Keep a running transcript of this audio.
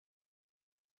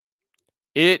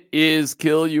It is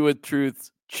Kill You With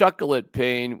Truth's Chuckle at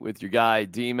Pain with your guy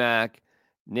DMac.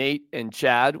 Nate and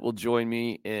Chad will join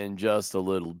me in just a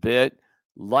little bit.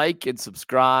 Like and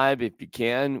subscribe if you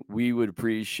can. We would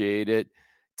appreciate it.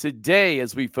 Today,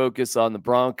 as we focus on the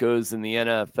Broncos and the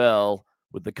NFL,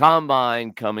 with the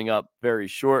Combine coming up very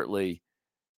shortly,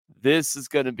 this is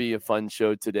going to be a fun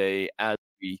show today as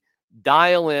we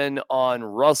dial in on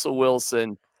Russell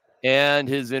Wilson and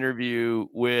his interview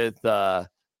with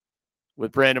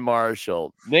Brandon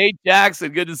Marshall. Nate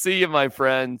Jackson, good to see you, my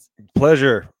friend.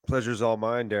 Pleasure's all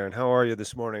mine, Darren. How are you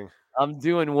this morning? I'm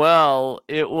doing well.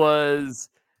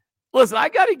 Listen, I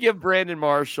got to give Brandon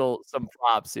Marshall some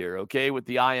props here, okay, with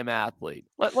the I Am Athlete.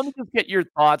 Let me just get your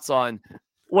thoughts on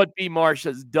what BMarsh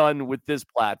has done with this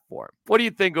platform. What do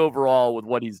you think overall with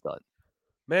what he's done?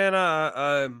 Man,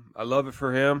 I love it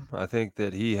for him. I think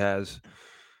that he has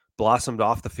blossomed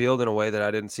off the field in a way that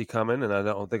I didn't see coming, and I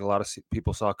don't think a lot of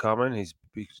people saw coming. He's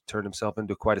turned himself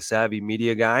into quite a savvy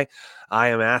media guy. I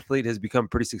Am Athlete has become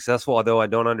pretty successful, although I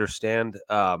don't understand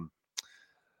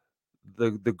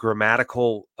the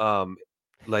grammatical I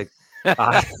want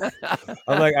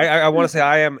to say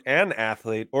I am an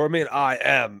athlete, or I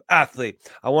am athlete.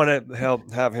 I want to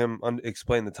have him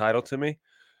explain the title to me.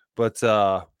 But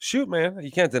shoot, man,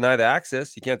 you can't deny the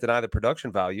access. You can't deny the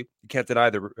production value. You can't deny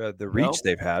the reach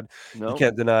they've had. You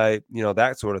can't deny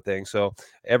that sort of thing. So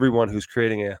everyone who's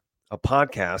creating a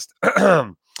podcast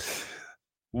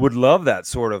would love that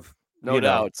sort of no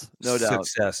doubt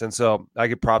success. And so I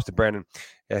give props to Brandon.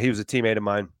 Yeah, he was a teammate of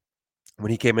mine when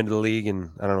he came into the league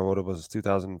in, I don't know what it was,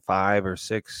 2005 or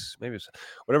 6, maybe it was,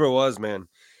 whatever it was, man.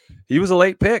 He was a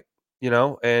late pick,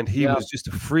 and he was just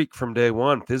a freak from day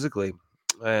one physically.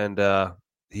 And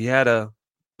he had a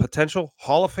potential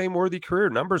Hall of Fame worthy career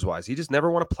numbers-wise. He just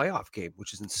never won a playoff game,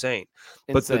 which is insane.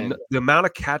 But the amount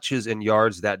of catches and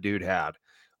yards that dude had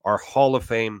are Hall of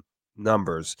Fame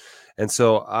numbers. And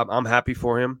so I'm happy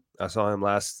for him. I saw him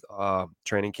last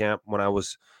training camp when I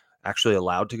was actually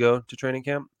allowed to go to training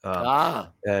camp.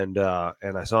 And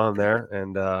I saw him there,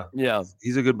 and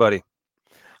he's a good buddy.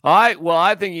 All right. Well,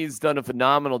 I think he's done a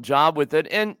phenomenal job with it.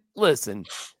 And listen,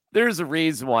 there's a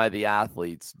reason why the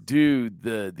athletes do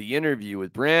the interview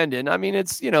with Brandon. I mean,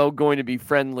 it's, going to be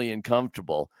friendly and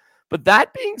comfortable. But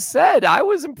that being said, I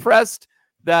was impressed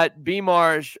that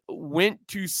BMarsh went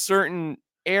to certain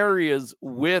areas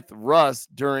with Russ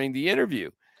during the interview.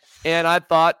 And I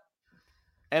thought,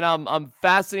 and I'm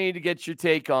fascinated to get your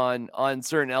take on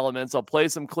certain elements. I'll play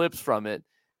some clips from it,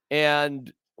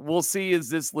 and we'll see, is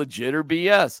this legit or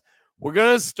BS? We're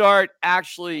going to start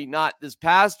actually not this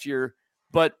past year,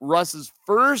 but Russ's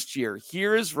first year.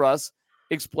 Here is Russ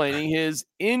explaining his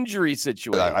injury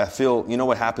situation. I feel,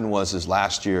 what happened was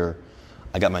last year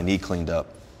I got my knee cleaned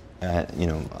up. And,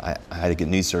 I had to get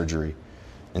knee surgery.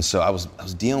 And so I was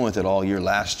dealing with it all year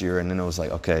last year, and then it was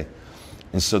like, okay.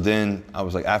 And so then I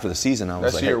was like, after the season, I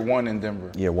was That's year one in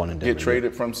Denver. Year one in Denver. Get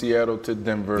traded from Seattle to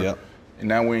Denver. Yep. And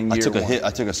now we're in year one.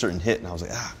 I took a certain hit, and I was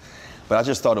like, But I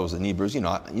just thought it was a knee bruise.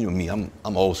 Me, I'm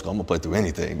old school. I'm going to play through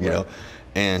anything, you know.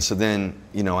 And so then,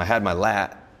 I had my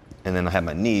lat, and then I had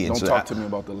my knee. Don't talk to me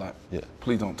about the lat. Yeah.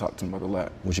 Please don't talk to me about the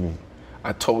lat. What you mean?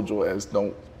 I told your ass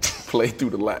don't play through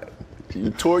the lat. You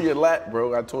tore your lat,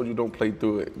 bro. I told you don't play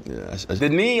through it. Yeah. The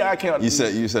knee, I can't. You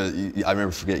said. I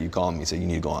remember you calling me and said you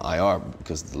need to go on IR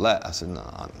because of the lat. I said, no,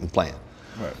 I'm playing.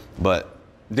 Right. But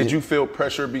did you feel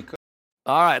pressure because?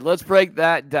 All right, let's break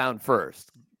that down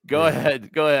first. Go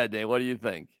ahead, Dave. What do you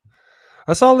think?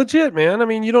 That's all legit, man. I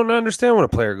mean, you don't understand what a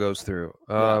player goes through.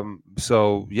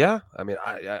 So yeah, I mean,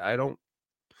 I don't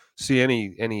see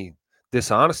any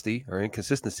dishonesty or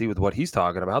inconsistency with what he's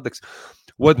talking about.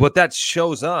 What that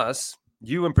shows us,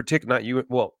 you in particular, not you,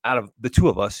 well, out of the two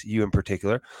of us, you in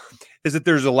particular, is that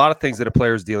there's a lot of things that a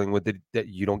player is dealing with that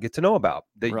you don't get to know about,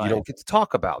 that you don't get to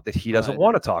talk about, that he doesn't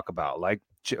want to talk about. Like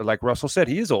Russell said,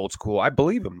 he is old school. I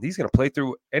believe him. He's going to play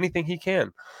through anything he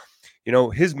can.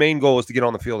 His main goal is to get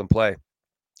on the field and play.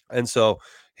 And so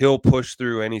he'll push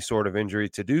through any sort of injury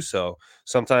to do so,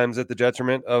 sometimes at the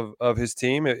detriment of his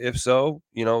team. If so,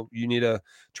 you need a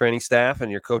training staff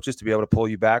and your coaches to be able to pull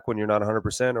you back when you're not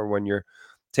 100% or when you're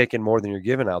taking more than you're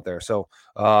given out there. So,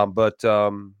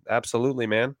 absolutely,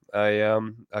 man.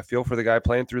 I feel for the guy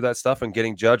playing through that stuff and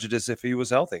getting judged as if he was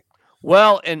healthy.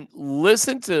 Well, and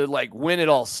listen to when it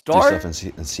all started.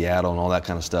 Stuff in Seattle and all that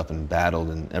kind of stuff, and battled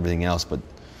and everything else. But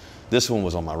this one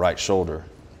was on my right shoulder,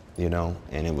 and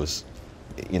it was,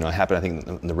 it happened, I think,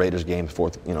 in the Raiders game, the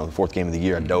fourth game of the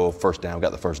year. I dove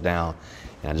got the first down,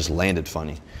 and I just landed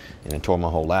funny, and it tore my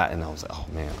whole lat. And I was like, oh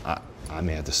man, I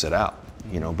may have to sit out,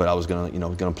 but I was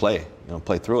gonna play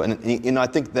through it. And I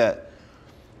think that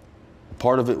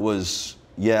part of it was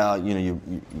yeah, you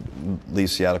leave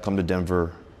Seattle, come to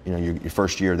Denver. Your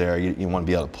first year there, you want to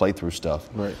be able to play through stuff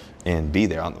and be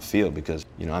there on the field because,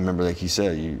 I remember like he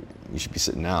said, you should be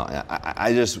sitting out.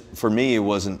 I just, for me, it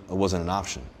wasn't an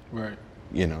option. Right.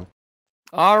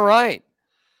 All right.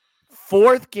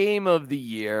 4th game of the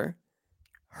year.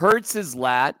 Hurts his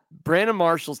lat. Brandon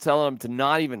Marshall's telling him to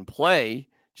not even play,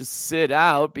 just sit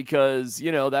out because,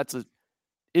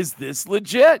 is this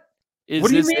legit? What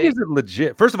do you mean is it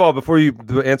legit? First of all, before you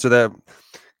answer that,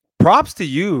 props to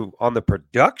you on the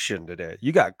production today.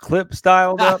 You got clip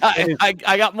styled up.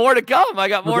 I got more to come.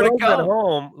 At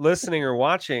home listening or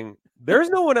watching, there's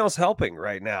no one else helping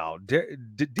right now.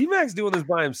 DMac's doing this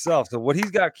by himself. So what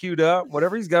he's got queued up,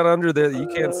 whatever he's got under there that you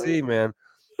can't see, man,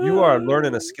 you are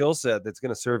learning a skill set that's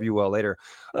going to serve you well later.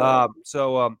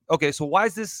 Okay, so why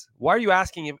are you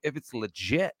asking if it's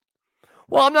legit?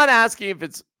 Well, I'm not asking if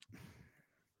it's.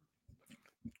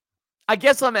 I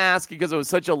guess I'm asking because it was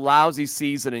such a lousy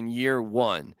season in year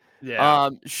 1. Yeah.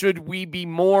 Should we be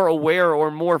more aware or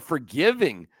more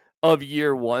forgiving of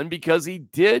year 1 because he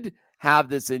did have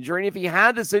this injury? And if he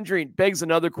had this injury, it begs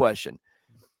another question.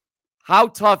 How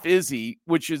tough is he,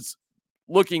 which is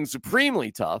looking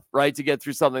supremely tough, right, to get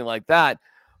through something like that?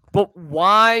 But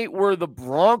why were the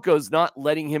Broncos not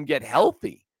letting him get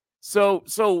healthy? So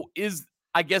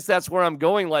I guess that's where I'm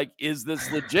going. Like, is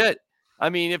this legit? I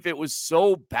mean, if it was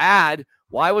so bad,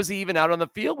 why was he even out on the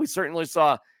field? We certainly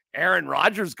saw Aaron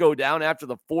Rodgers go down after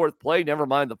the 4th play, never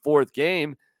mind the 4th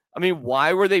game. I mean,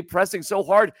 why were they pressing so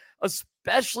hard,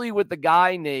 especially with the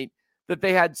guy, Nate, that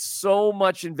they had so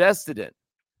much invested in?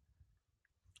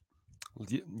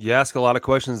 You ask a lot of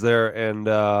questions there, and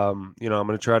I'm going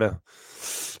to try to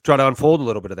unfold a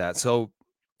little bit of that. So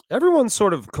everyone's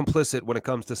sort of complicit when it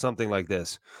comes to something like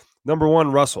this. Number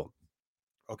one, Russell.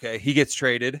 Okay, he gets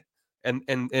traded. And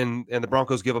the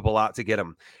Broncos give up a lot to get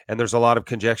him, and there's a lot of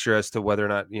conjecture as to whether or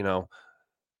not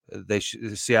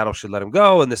Seattle should let him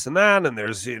go, and this and that. And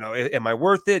there's am I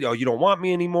worth it? Oh, you don't want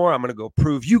me anymore. I'm going to go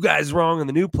prove you guys wrong in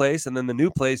the new place, and then the new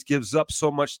place gives up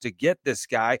so much to get this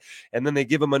guy, and then they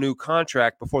give him a new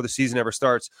contract before the season ever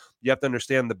starts. You have to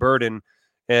understand the burden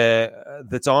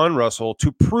that's on Russell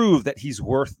to prove that he's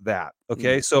worth that.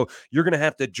 Okay, so you're going to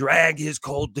have to drag his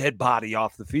cold dead body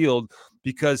off the field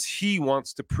because he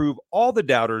wants to prove all the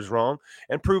doubters wrong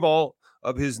and prove all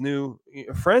of his new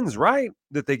friends right,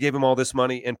 that they gave him all this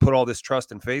money and put all this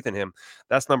trust and faith in him.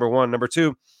 That's number one. Number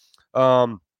two,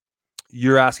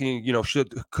 you're asking,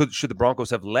 should the Broncos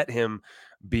have let him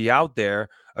be out there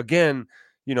again?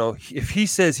 If he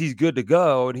says he's good to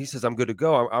go and he says I'm good to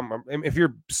go, if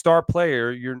your star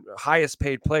player, your highest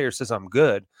paid player says I'm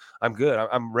good,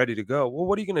 I'm ready to go. Well,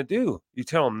 what are you going to do? You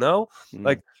tell him no?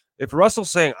 Like if Russell's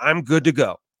saying I'm good to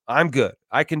go, I'm good,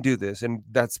 I can do this, and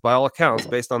that's by all accounts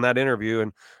based on that interview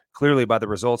and clearly by the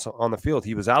results on the field,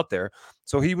 he was out there.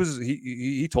 So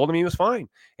he told him he was fine,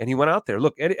 and he went out there.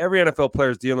 Look, every NFL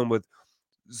player is dealing with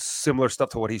similar stuff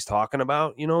to what he's talking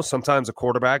about. Sometimes a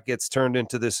quarterback gets turned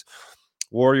into this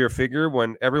warrior figure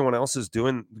when everyone else is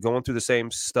going through the same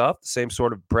stuff, the same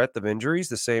sort of breadth of injuries,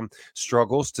 the same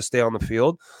struggles to stay on the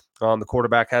field. The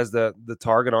quarterback has the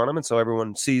target on him, and so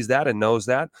everyone sees that and knows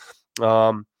that.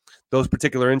 Those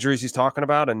particular injuries he's talking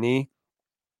about, a knee.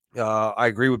 I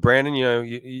agree with Brandon.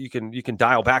 You can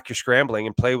dial back your scrambling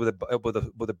and play with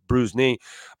a bruised knee,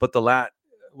 but the lat,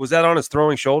 was that on his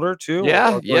throwing shoulder too?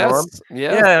 Yeah. Yes. Arm?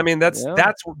 Yeah. I mean, that's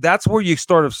where you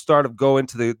start to go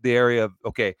into the area of,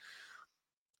 okay,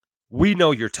 we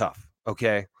know you're tough,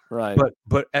 okay? Right.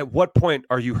 But at what point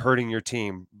are you hurting your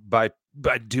team by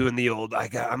doing the old I'm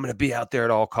going to be out there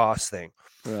at all costs thing?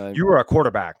 Right. You are a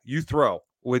quarterback. You throw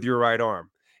with your right arm.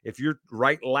 If your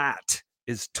right lat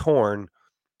is torn,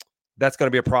 that's going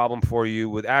to be a problem for you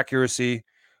with accuracy,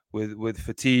 with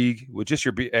fatigue, with just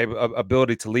your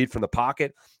ability to lead from the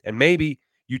pocket. And maybe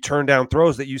you turn down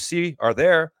throws that you see are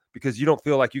there because you don't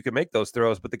feel like you can make those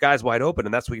throws, but the guy's wide open,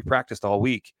 and that's what you practiced all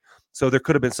week. So there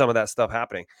could have been some of that stuff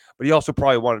happening. But he also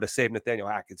probably wanted to save Nathaniel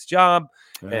Hackett's job.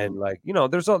 Right. And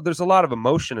there's a lot of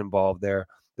emotion involved there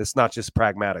that's not just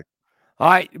pragmatic. All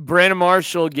right, Brandon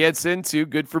Marshall gets into,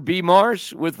 good for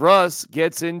BMarsh with Russ,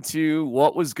 gets into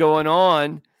what was going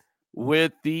on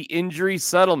with the injury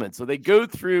settlement. So they go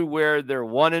through where they're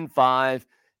 1-5,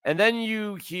 and then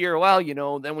you hear,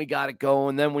 then we got it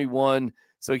going, then we won.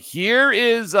 So here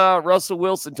is Russell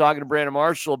Wilson talking to Brandon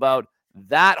Marshall about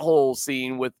that whole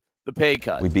scene with the pay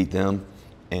cut. We beat them.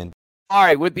 And all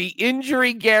right, with the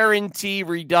injury guarantee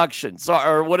reduction,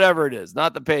 or whatever it is,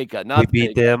 not the pay cut. We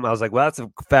beat them. I was like, well, that's a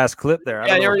fast clip there.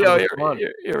 Here we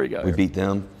go. We beat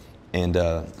them. And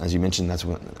as you mentioned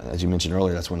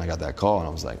earlier, that's when I got that call, and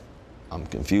I was like, I'm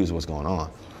confused what's going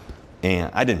on.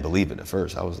 And I didn't believe it at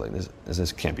first. I was like,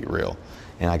 this can't be real.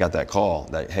 And I got that call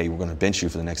that, hey, we're going to bench you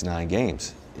for the next 9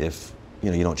 games if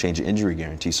you don't change your injury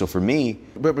guarantee. So for me,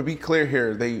 but be clear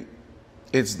here,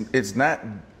 it's not,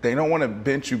 they don't want to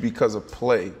bench you because of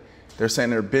play. They're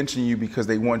saying they're benching you because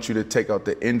they want you to take out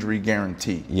the injury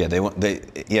guarantee. Yeah, they want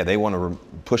to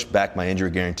push back my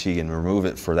injury guarantee and remove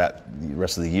it for that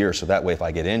rest of the year. So that way, if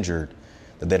I get injured,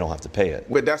 that they don't have to pay it.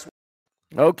 But that's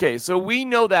okay. So we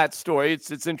know that story.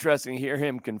 It's interesting to hear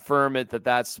him confirm it that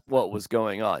that's what was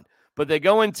going on. But they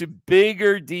go into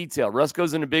bigger detail. Russ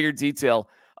goes into bigger detail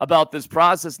about this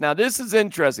process. Now, this is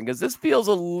interesting because this feels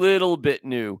a little bit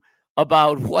new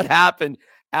about what happened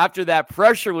after that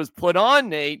pressure was put on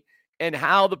Nate and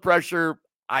how the pressure,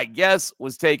 I guess,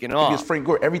 was taken off. Because Frank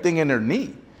Gore, everything in their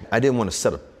knee. I didn't want to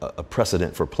set a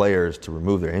precedent for players to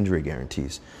remove their injury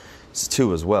guarantees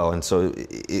too as well. And so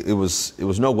it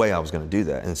was no way I was going to do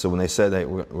that. And so when they said, hey,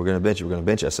 we're going to bench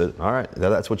you, I said, all right,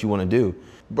 that's what you want to do.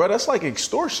 Bro, that's like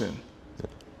extortion.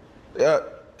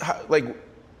 Like,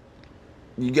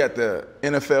 you got the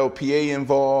NFLPA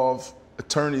involved,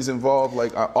 attorneys involved,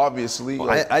 like obviously.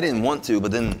 Well, I didn't want to,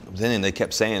 but then they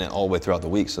kept saying it all the way throughout the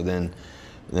week. So then,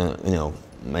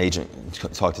 my agent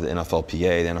talked to the NFLPA.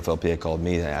 The NFLPA called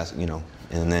me to ask, and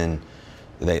then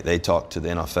they talked to the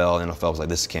NFL. The NFL was like,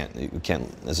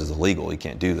 this is illegal. You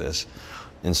can't do this.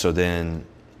 And so then,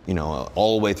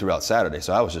 all the way throughout Saturday.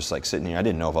 So I was just like sitting here. I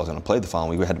didn't know if I was going to play the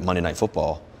following week. We had Monday Night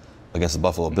Football against the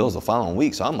Buffalo Bills the following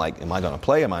week. So I'm like, am I going to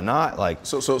play? Am I not? Like,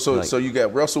 so you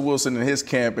got Russell Wilson in his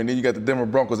camp, and then you got the Denver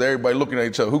Broncos. Everybody looking at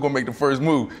each other. Who gonna make the first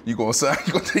move? You gonna sign?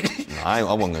 You gonna take it? No, I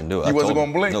wasn't gonna do it. You wasn't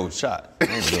gonna blink? No shot. I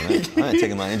ain't doing that. I ain't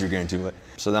taking my injury guarantee away.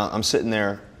 So now I'm sitting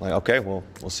there like, okay, well,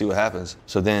 we'll see what happens.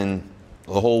 So then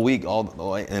the whole week,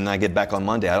 and I get back on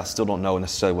Monday. I still don't know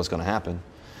necessarily what's going to happen.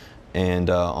 And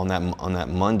on that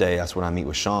Monday, that's when I meet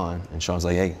with Sean, and Sean's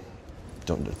like, hey,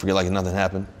 don't forget like nothing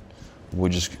happened.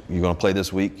 You're going to play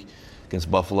this week against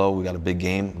Buffalo. We got a big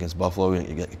game against Buffalo.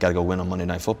 You got to go win on Monday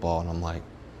Night Football. And I'm like,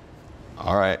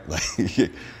 all right.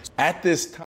 At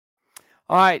this time.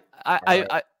 All right.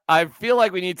 I feel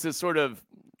like we need to sort of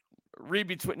read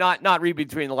between, not read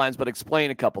between the lines, but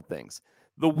explain a couple things.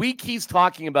 The week he's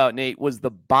talking about, Nate, was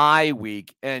the bye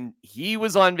week, and he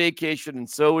was on vacation, and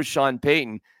so was Sean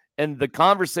Payton. And the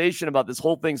conversation about this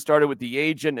whole thing started with the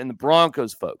agent and the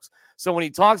Broncos folks. So when he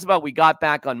talks about we got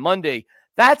back on Monday,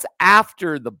 that's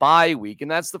after the bye week. And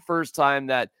that's the first time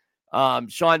that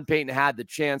Sean Payton had the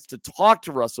chance to talk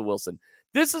to Russell Wilson.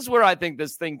 This is where I think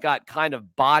this thing got kind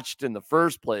of botched in the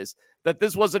first place, that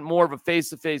this wasn't more of a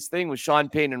face-to-face thing with Sean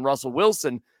Payton and Russell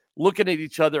Wilson looking at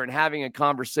each other and having a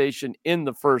conversation in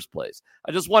the first place.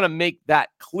 I just want to make that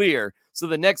clear. So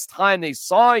the next time they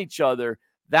saw each other,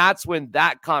 that's when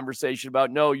that conversation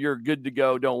about, no, you're good to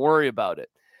go, don't worry about it.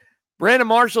 Brandon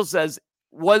Marshall says,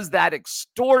 was that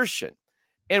extortion?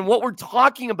 And what we're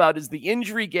talking about is the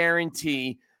injury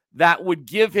guarantee that would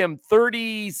give him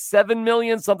 $37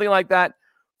 million, something like that,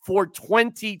 for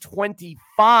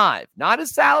 2025. Not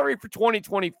his salary for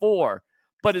 2024,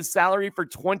 but his salary for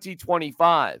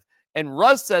 2025. And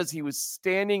Russ says he was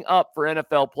standing up for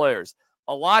NFL players.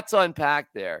 A lot to unpack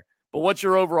there. But what's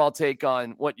your overall take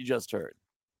on what you just heard?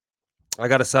 I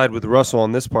got to side with Russell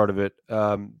on this part of it,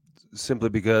 simply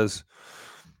because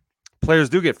players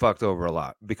do get fucked over a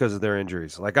lot because of their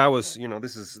injuries. Like I was,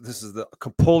 this is the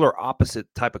polar opposite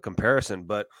type of comparison.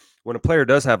 But when a player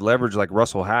does have leverage like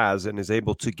Russell has and is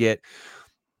able to get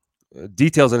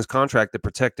details in his contract that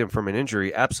protect him from an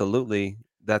injury, absolutely,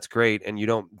 that's great. And you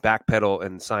don't backpedal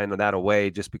and sign that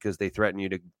away just because they threaten you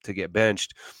to get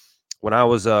benched. When I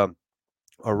was a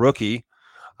rookie,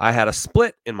 I had a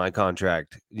split in my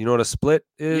contract. You know what a split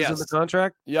is in the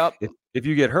contract? Yep. If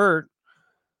you get hurt,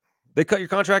 they cut your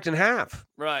contract in half.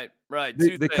 Right.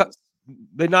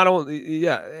 They not only,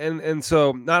 and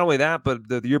so not only that, but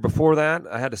the year before that,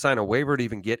 I had to sign a waiver to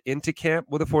even get into camp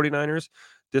with the 49ers.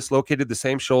 Dislocated the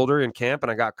same shoulder in camp,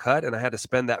 and I got cut, and I had to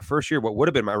spend that first year, what would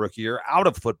have been my rookie year, out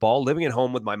of football, living at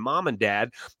home with my mom and dad,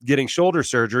 getting shoulder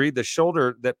surgery, the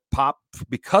shoulder that popped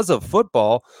because of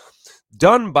football,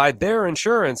 done by their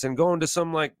insurance, and going to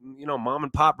some mom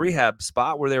and pop rehab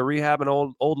spot where they're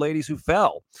rehabbing old ladies who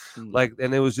fell.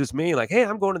 And it was just me like, hey,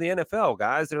 I'm going to the NFL,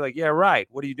 guys. They're like, yeah, right.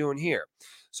 What are you doing here?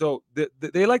 So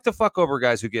they like to fuck over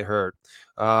guys who get hurt.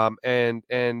 And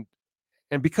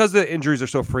because the injuries are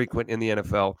so frequent in the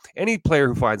NFL, any player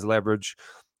who finds leverage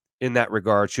in that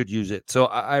regard should use it. So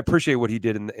I appreciate what he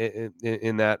did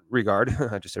in that regard.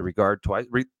 I just said regard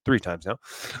three times now.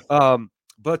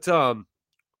 But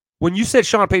when you said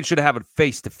Sean Payton should have a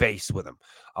face-to-face with him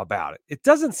about it, it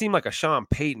doesn't seem like a Sean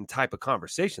Payton type of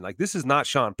conversation. Like, this is not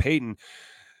Sean Payton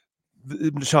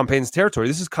Sean Payton's territory.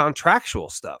 This is contractual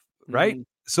stuff, right?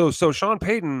 So Sean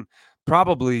Payton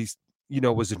probably,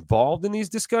 was involved in these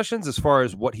discussions as far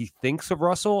as what he thinks of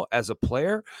Russell as a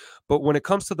player. But when it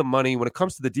comes to the money, when it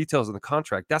comes to the details of the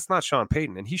contract, that's not Sean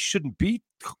Payton. And he shouldn't be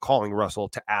calling Russell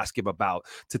to ask him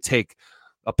to take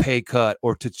a pay cut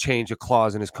or to change a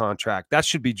clause in his contract. That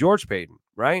should be George Payton,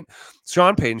 right?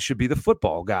 Sean Payton should be the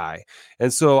football guy.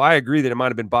 And so I agree that it might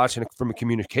have been botched from a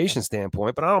communication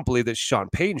standpoint, but I don't believe that Sean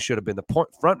Payton should have been the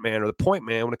front man or the point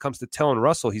man when it comes to telling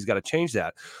Russell he's got to change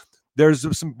that. There's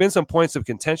been some points of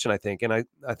contention, I think, and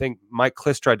I think Mike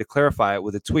Kliss tried to clarify it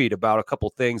with a tweet about a couple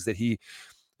things that he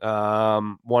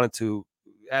wanted to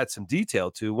add some detail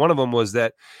to. One of them was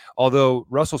that although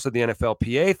Russell said the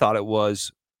NFLPA thought it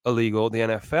was illegal, the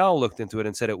NFL looked into it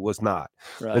and said it was not.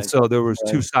 Right. And so there was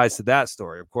two sides to that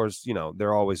story. Of course,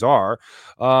 there always are.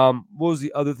 What was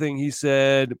the other thing he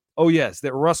said? Oh, yes,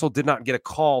 that Russell did not get a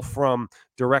call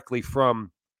directly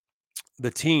from the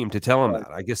team to tell him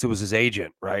that. I guess it was his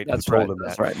agent, right? That's right.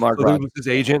 That's right. Mark so it was his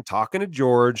agent talking to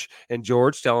George, and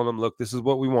George telling him, look, this is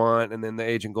what we want. And then the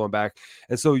agent going back.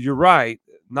 And so you're right.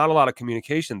 Not a lot of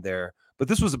communication there, but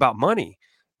this was about money,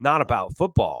 not about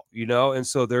football, And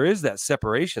so there is that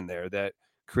separation there that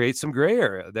creates some gray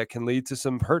area that can lead to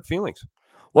some hurt feelings.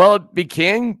 Well, it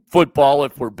became football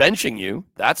if we're benching you.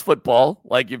 That's football.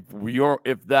 Like if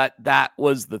that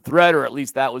was the threat, or at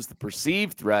least that was the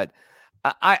perceived threat.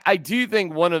 I do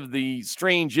think one of the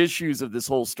strange issues of this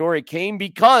whole story came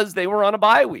because they were on a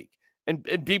bye week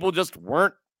and people just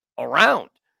weren't around.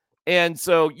 And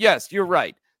so, yes, you're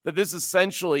right that this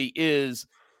essentially is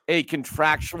a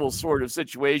contractual sort of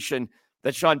situation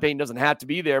that Sean Payton doesn't have to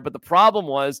be there. But the problem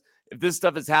was, if this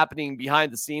stuff is happening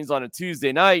behind the scenes on a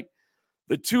Tuesday night,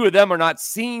 the two of them are not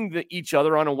seeing each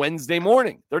other on a Wednesday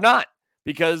morning. They're not,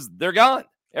 because they're gone.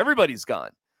 Everybody's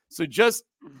gone. So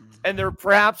and there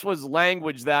perhaps was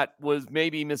language that was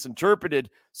maybe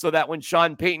misinterpreted so that when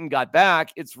Sean Payton got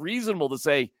back, it's reasonable to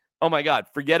say, oh my God,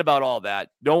 forget about all that.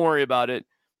 Don't worry about it.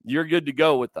 You're good to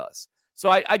go with us. So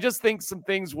I just think some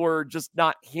things were just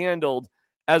not handled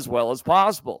as well as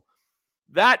possible.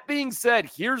 That being said,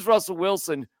 here's Russell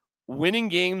Wilson winning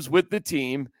games with the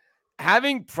team,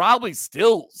 having probably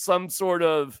still some sort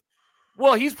of,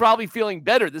 he's probably feeling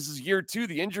better. This is year 2.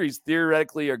 The injuries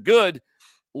theoretically are good.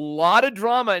 A lot of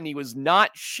drama, and he was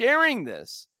not sharing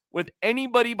this with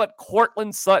anybody but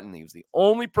Cortland Sutton. He was the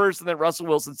only person that Russell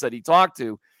Wilson said he talked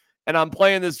to. And I'm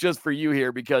playing this just for you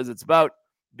here because it's about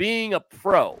being a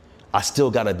pro. I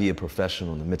still got to be a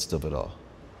professional in the midst of it all.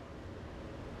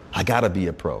 I got to be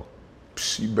a pro.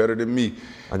 You better than me.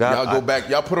 Y'all go back.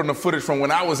 Y'all put on the footage from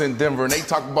when I was in Denver, and they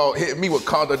talk about hitting me with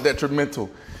conduct detrimental.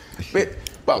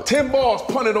 About 10 balls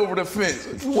punted over the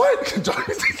fence. What?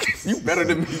 You better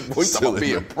than me. Boy, you talking about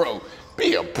being a pro.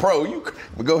 Be a pro.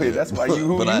 But go ahead. That's why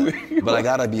you. But I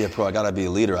gotta be a pro. I gotta be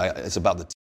a leader. It's about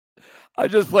the. I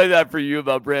just played that for you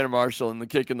about Brandon Marshall and the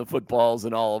kicking the footballs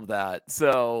and all of that.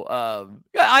 So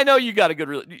I know you got a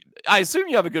good. I assume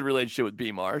you have a good relationship with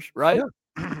BMarsh, right?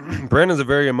 Yeah. Brandon's a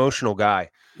very emotional guy.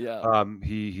 Yeah.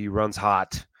 He runs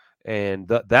hot. And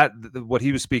what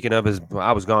he was speaking of is,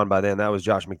 I was gone by then. That was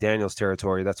Josh McDaniels'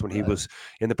 territory. That's when he was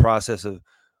in the process of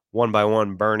one by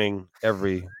one burning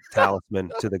every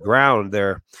talisman to the ground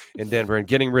there in Denver and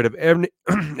getting rid of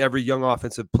every young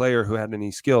offensive player who had any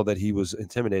skill that he was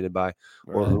intimidated by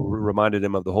or who reminded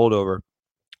him of the holdover.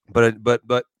 But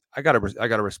I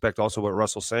gotta respect also what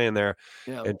Russell's saying there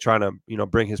and trying to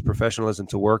bring his professionalism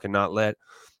to work and not let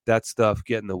that stuff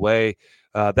get in the way.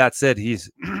 That said, he's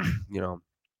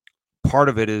part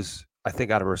of it is, I think,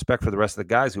 out of respect for the rest of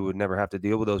the guys who would never have to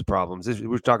deal with those problems.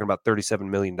 We're talking about $37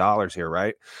 million here,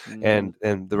 right? Mm-hmm.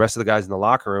 And the rest of the guys in the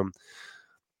locker room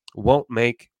won't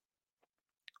make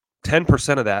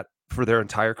 10% of that for their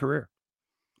entire career.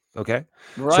 Okay.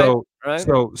 Right.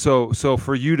 So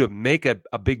for you to make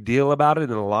a big deal about it in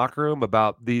the locker room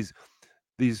about this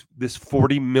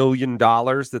 $40 million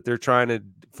that they're trying to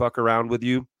fuck around with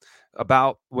you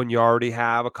about, when you already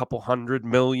have a couple $100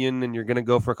 million and you're going to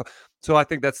go for so I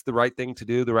think that's the right thing to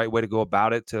do, the right way to go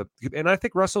about it. And I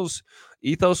think Russell's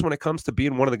ethos when it comes to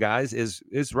being one of the guys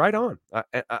is right on.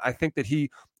 I think that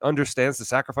he understands the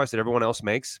sacrifice that everyone else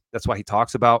makes. That's why he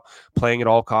talks about playing at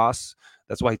all costs.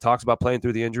 That's why he talks about playing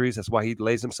through the injuries. That's why he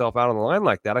lays himself out on the line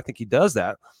like that. I think he does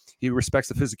that. He respects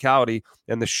the physicality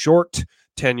and the short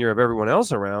tenure of everyone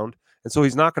else around. And so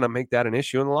he's not going to make that an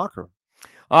issue in the locker room.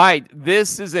 All right,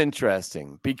 this is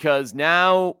interesting because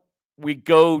now we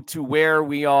go to where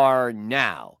we are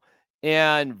now.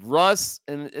 And Russ,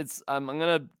 and I'm going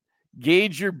to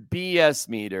gauge your BS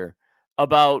meter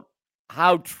about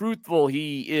how truthful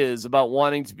he is about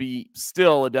wanting to be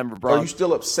still a Denver Bronco. Are you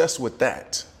still obsessed with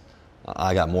that?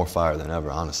 I got more fire than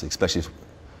ever, honestly, especially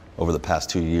over the past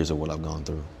 2 years of what I've gone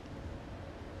through.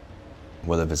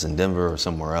 Whether it's in Denver or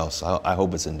somewhere else, I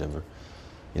hope it's in Denver.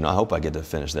 I hope I get to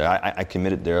finish there. I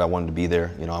committed there. I wanted to be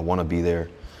there. I want to be there.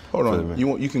 Hold on.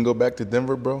 You can go back to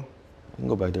Denver, bro? I can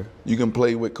go back there. You can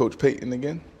play with Coach Payton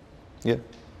again? Yeah.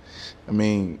 I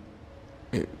mean,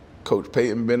 Coach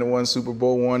Payton been to one Super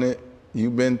Bowl, won it.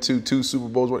 You've been to 2 Super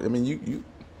Bowls. I mean, you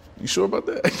sure about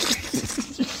that?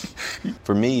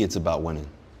 For me, it's about winning.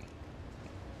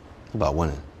 About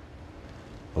winning.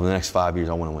 Over the next 5 years,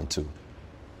 I want to win 2.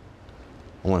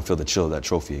 I want to feel the chill of that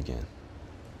trophy again.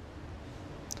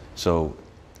 So,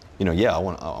 I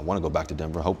want to go back to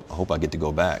Denver. I hope I get to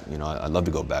go back. I'd love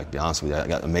to go back, to be honest with you. I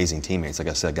got amazing teammates. Like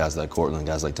I said, guys like Cortland,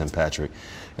 guys like Tim Patrick,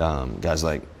 guys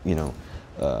like,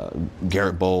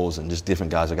 Garrett Bowles, and just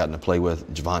different guys I gotten to play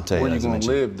with. Javante. Where you going to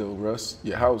live, though, Russ?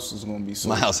 Your house is going to be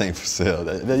sold. My house ain't for sale.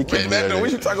 What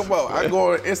you talking about? I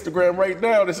go on Instagram right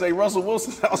now to say Russell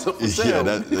Wilson's house is for sale.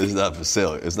 Yeah, it's not for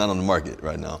sale. It's not on the market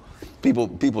right now. People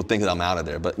think that I'm out of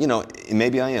there, but,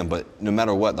 maybe I am. But no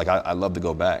matter what, I love to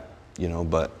go back,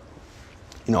 but,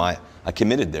 I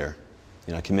committed there.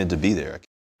 I committed to be there.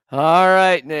 All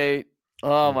right, Nate.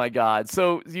 Oh, my God.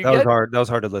 So was hard. That was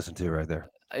hard to listen to right there.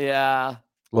 Yeah.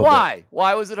 Why?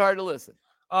 Why was it hard to listen?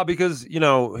 Because,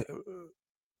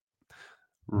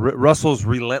 Russell's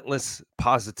relentless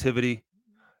positivity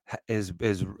is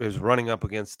running up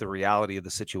against the reality of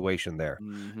the situation there,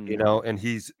 and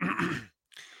he's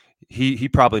he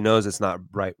probably knows it's not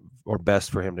right or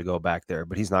best for him to go back there,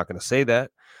 but he's not going to say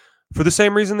that for the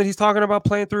same reason that he's talking about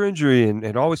playing through injury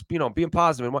and always, being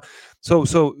positive.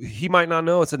 So he might not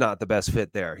know it's not the best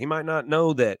fit there. He might not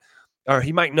know that. Or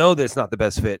he might know that it's not the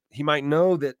best fit. He might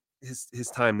know that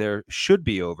his time there should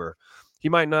be over. He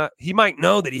might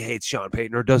know that he hates Sean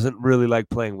Payton or doesn't really like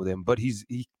playing with him, but his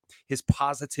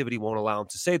positivity won't allow him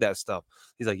to say that stuff.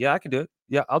 He's like, yeah, I can do it.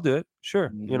 Yeah, I'll do it. Sure.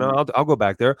 Mm-hmm. I'll go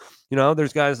back there.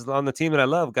 There's guys on the team that I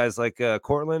love, guys like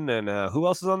Cortland, and who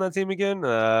else is on that team again?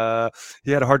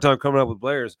 He had a hard time coming up with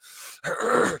players.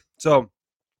 So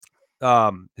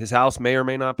his house may or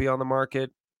may not be on the market.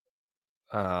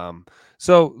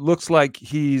 So looks like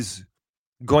he's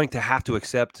going to have to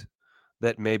accept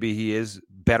that maybe he is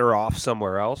better off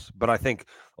somewhere else. But I think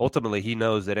ultimately he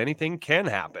knows that anything can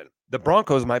happen. The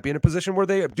Broncos might be in a position where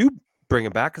they do bring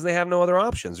him back because they have no other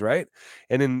options, right?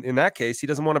 And in that case, he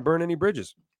doesn't want to burn any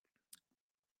bridges.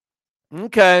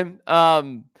 Okay.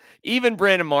 Even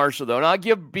Brandon Marshall, though, and I'll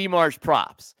give BMarsh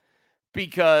props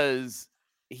because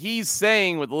he's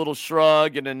saying with a little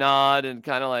shrug and a nod and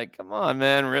kind of like, come on,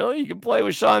 man, really? You can play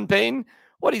with Sean Payton?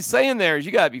 What he's saying there is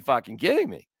you got to be fucking kidding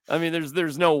me. I mean,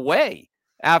 there's no way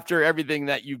after everything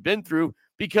that you've been through,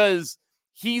 because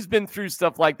he's been through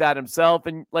stuff like that himself.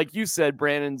 And like you said,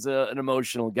 Brandon's an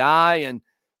emotional guy, and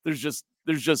there's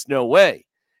just no way.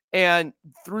 And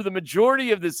through the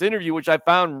majority of this interview, which I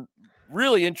found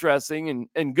really interesting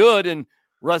and good, and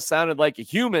Russ sounded like a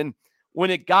human, when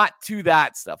it got to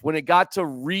that stuff, when it got to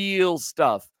real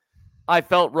stuff, I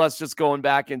felt Russ just going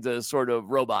back into sort of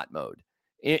robot mode,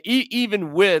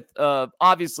 even with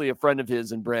obviously a friend of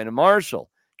his and Brandon Marshall.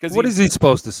 What is he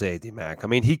supposed to say, DMac? I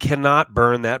mean, he cannot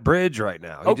burn that bridge right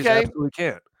now. He just absolutely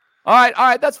can't. All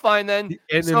right, that's fine then.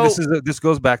 And this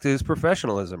goes back to his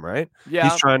professionalism, right? Yeah.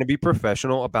 He's trying to be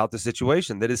professional about the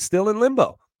situation that is still in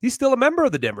limbo. He's still a member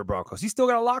of the Denver Broncos. He's still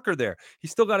got a locker there. He's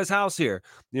still got his house here,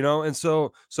 and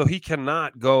so he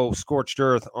cannot go scorched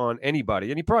earth on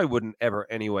anybody, and he probably wouldn't ever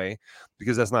anyway,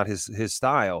 because that's not his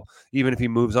style. Even if he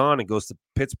moves on and goes to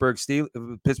Pittsburgh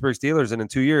Steelers, and in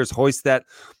 2 years hoists that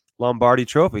Lombardi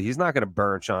trophy, he's not going to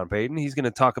burn Sean Payton. He's going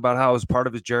to talk about how it was part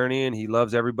of his journey and he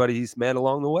loves everybody he's met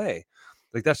along the way.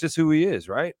 Like, that's just who he is,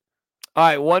 right? All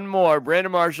right, one more.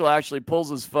 Brandon Marshall actually pulls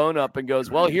his phone up and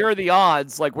goes, well, here are the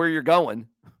odds, like where you're going,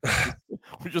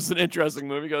 which is an interesting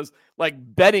move. He goes, like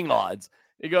betting odds.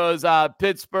 He goes,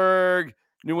 Pittsburgh,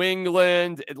 New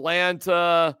England,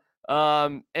 Atlanta.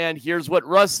 And here's what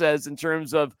Russ says in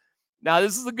terms of, now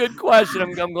this is a good question.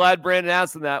 I'm glad Brandon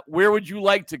asked him that. Where would you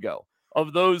like to go?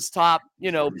 Of those top,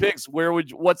 picks,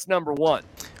 what's number one?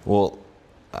 Well,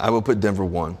 I would put Denver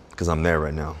 1 because I'm there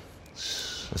right now.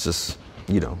 It's just,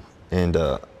 and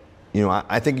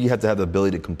I think you have to have the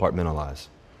ability to compartmentalize,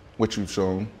 which you've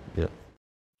shown. Yeah.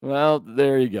 Well,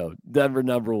 there you go, Denver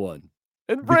number 1.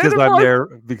 And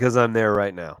because I'm there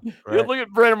right now. Right? Look at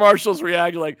Brandon Marshall's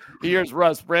reaction. Like, here's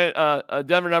Russ,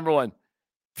 Denver number 1.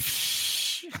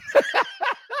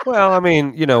 Well, I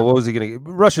mean, what was he going to get?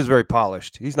 Rush is very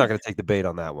polished. He's not going to take the bait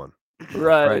on that one.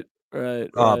 Right. Right.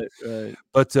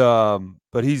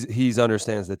 But he's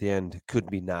understands that the end could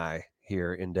be nigh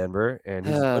here in Denver, and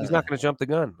but he's not going to jump the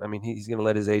gun. I mean, he's going to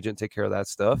let his agent take care of that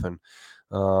stuff and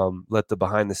let the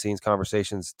behind the scenes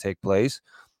conversations take place.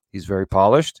 He's very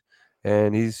polished,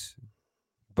 and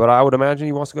but I would imagine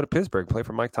he wants to go to Pittsburgh, play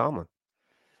for Mike Tomlin.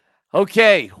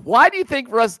 Okay, why do you think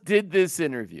Russ did this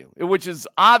interview? Which is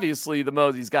obviously the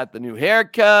most. He's got the new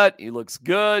haircut. He looks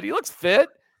good. He looks fit.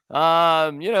 He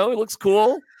looks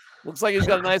cool. Looks like he's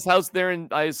got a nice house there,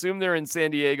 and I assume they're in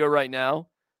San Diego right now.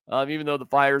 Even though the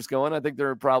fire's going, I think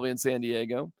they're probably in San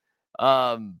Diego.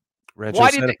 Rancho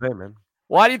Santa Fe, man.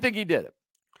 Why do you think he did it?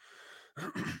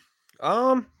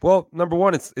 Well, number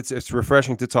one, it's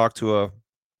refreshing to talk to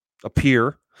a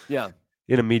peer. Yeah.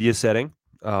 In a media setting.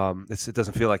 It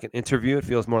doesn't feel like an interview. It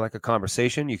feels more like a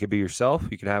conversation. You could be yourself.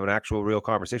 You can have an actual real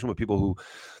conversation with people who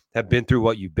have been through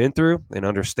what you've been through and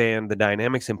understand the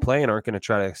dynamics in play and aren't going to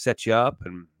try to set you up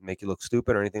and make you look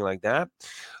stupid or anything like that.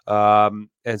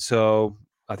 And so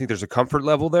I think there's a comfort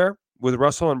level there with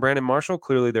Russell and Brandon Marshall.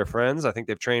 Clearly they're friends. I think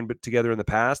they've trained together in the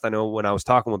past. I know when I was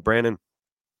talking with Brandon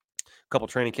a couple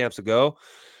training camps ago,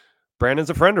 Brandon's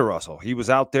a friend of Russell. He was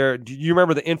out there. Do you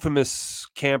remember the infamous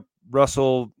Camp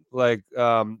Russell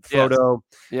photo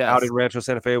out in Rancho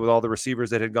Santa Fe with all the receivers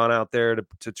that had gone out there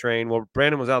to train? Well,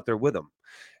 Brandon was out there with him.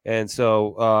 And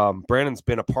so Brandon's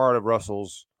been a part of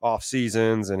Russell's off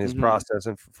seasons and his process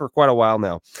and for quite a while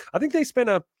now. I think they spent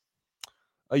a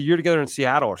year together in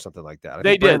Seattle or something like that.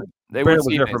 They did. Brandon was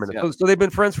there for a minute. Yeah. So they've been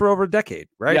friends for over a decade,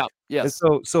 right? Yeah. Yes.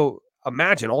 And so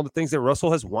imagine all the things that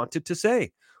Russell has wanted to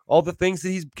say, all the things that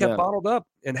he's kept bottled up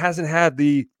and hasn't had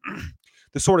the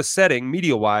sort of setting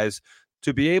media wise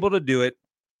to be able to do it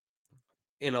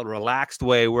in a relaxed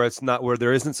way where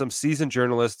there isn't some seasoned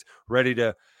journalist ready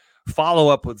to follow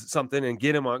up with something and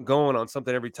get him going on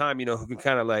something every time, who can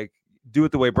kind of like do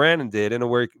it the way Brandon did in a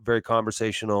very, very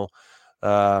conversational,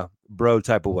 bro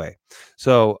type of way.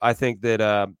 So I think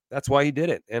that that's why he did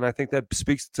it. And I think that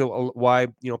speaks to why,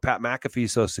 Pat McAfee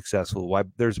is so successful, why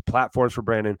there's platforms for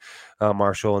Brandon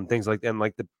Marshall and things like that. And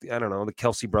like the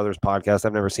Kelsey Brothers podcast.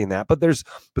 I've never seen that, but there's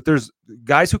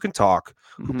guys who can talk,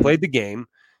 who played the game,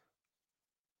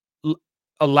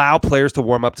 allow players to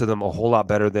warm up to them a whole lot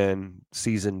better than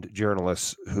seasoned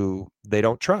journalists who they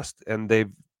don't trust. And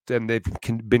they've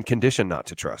been conditioned not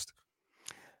to trust.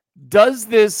 Does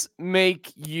this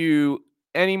make you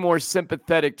any more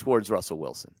sympathetic towards Russell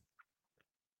Wilson?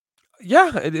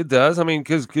 Yeah, it does. I mean,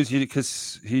 because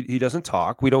he doesn't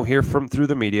talk. We don't hear through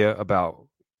the media about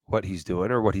what he's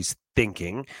doing or what he's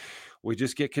thinking. We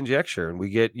just get conjecture and we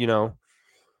get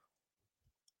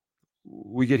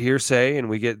hearsay and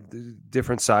we get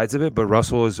different sides of it. But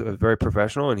Russell is very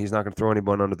professional and he's not going to throw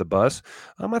anyone under the bus.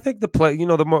 I think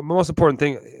the most important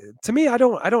thing to me, I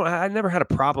never had a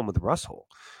problem with Russell.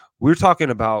 We're talking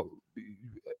about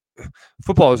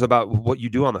football is about what you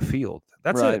do on the field.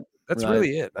 That's it. That's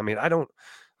really it. I mean,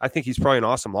 I think he's probably an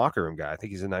awesome locker room guy. I think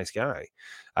he's a nice guy.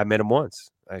 I met him once.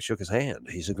 I shook his hand.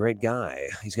 He's a great guy.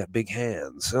 He's got big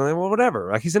hands. Well, whatever.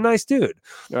 Like, he's a nice dude.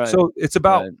 Right. So it's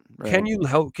about can you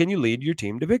lead your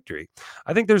team to victory?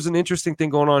 I think there's an interesting thing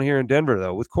going on here in Denver,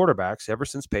 though, with quarterbacks ever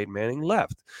since Peyton Manning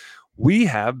left. We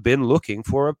have been looking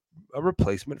for a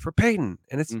replacement for Peyton,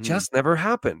 and it's just never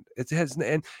happened. It has,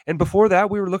 and before that,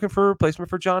 we were looking for a replacement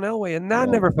for John Elway, and that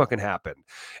never fucking happened.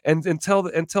 And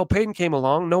until Peyton came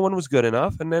along, no one was good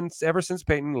enough, and then ever since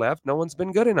Peyton left, no one's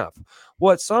been good enough.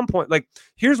 Well, at some point,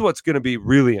 here's what's going to be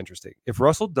really interesting: if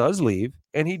Russell does leave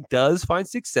and he does find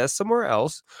success somewhere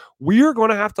else, we are going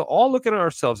to have to all look at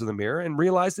ourselves in the mirror and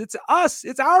realize it's us.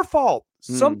 It's our fault.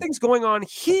 Something's going on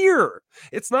here.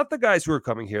 It's not the guys who are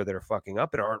coming here that are fucking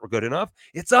up and aren't good enough.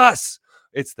 It's us.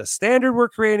 It's the standard we're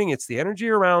creating. It's the energy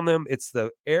around them. It's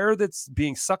the air that's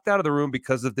being sucked out of the room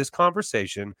because of this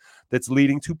conversation that's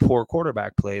leading to poor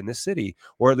quarterback play in this city,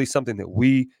 or at least something that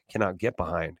we cannot get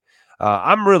behind.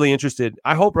 I'm really interested.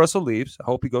 I hope Russell leaves. I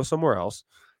hope he goes somewhere else.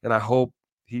 And I hope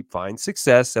he finds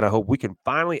success. And I hope we can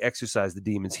finally exercise the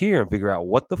demons here and figure out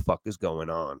what the fuck is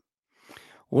going on.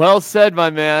 Well said, my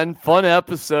man. Fun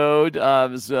episode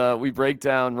as we break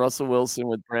down Russell Wilson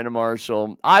with Brandon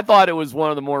Marshall. I thought it was one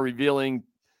of the more revealing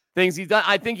things he's done.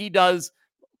 I think he does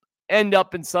end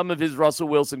up in some of his Russell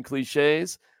Wilson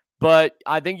cliches, but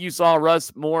I think you saw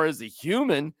Russ more as a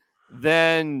human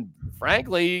than,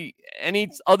 frankly,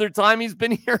 any other time he's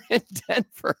been here in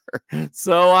Denver.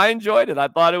 So I enjoyed it. I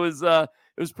thought it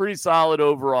was pretty solid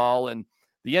overall. And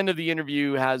the end of the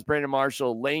interview has Brandon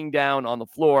Marshall laying down on the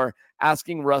floor,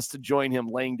 asking Russ to join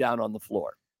him laying down on the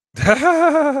floor.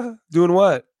 Doing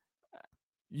what?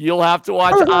 You'll have to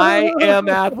watch I Am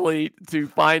Athlete to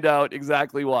find out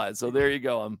exactly what. So there you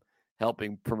go. I'm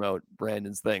helping promote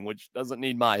Brandon's thing, which doesn't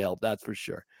need my help, that's for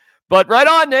sure. But right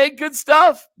on, Nate. Good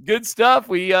stuff. Good stuff.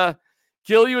 We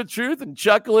kill you with truth and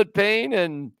chuckle at pain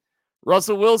and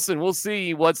Russell Wilson. We'll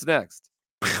see what's next.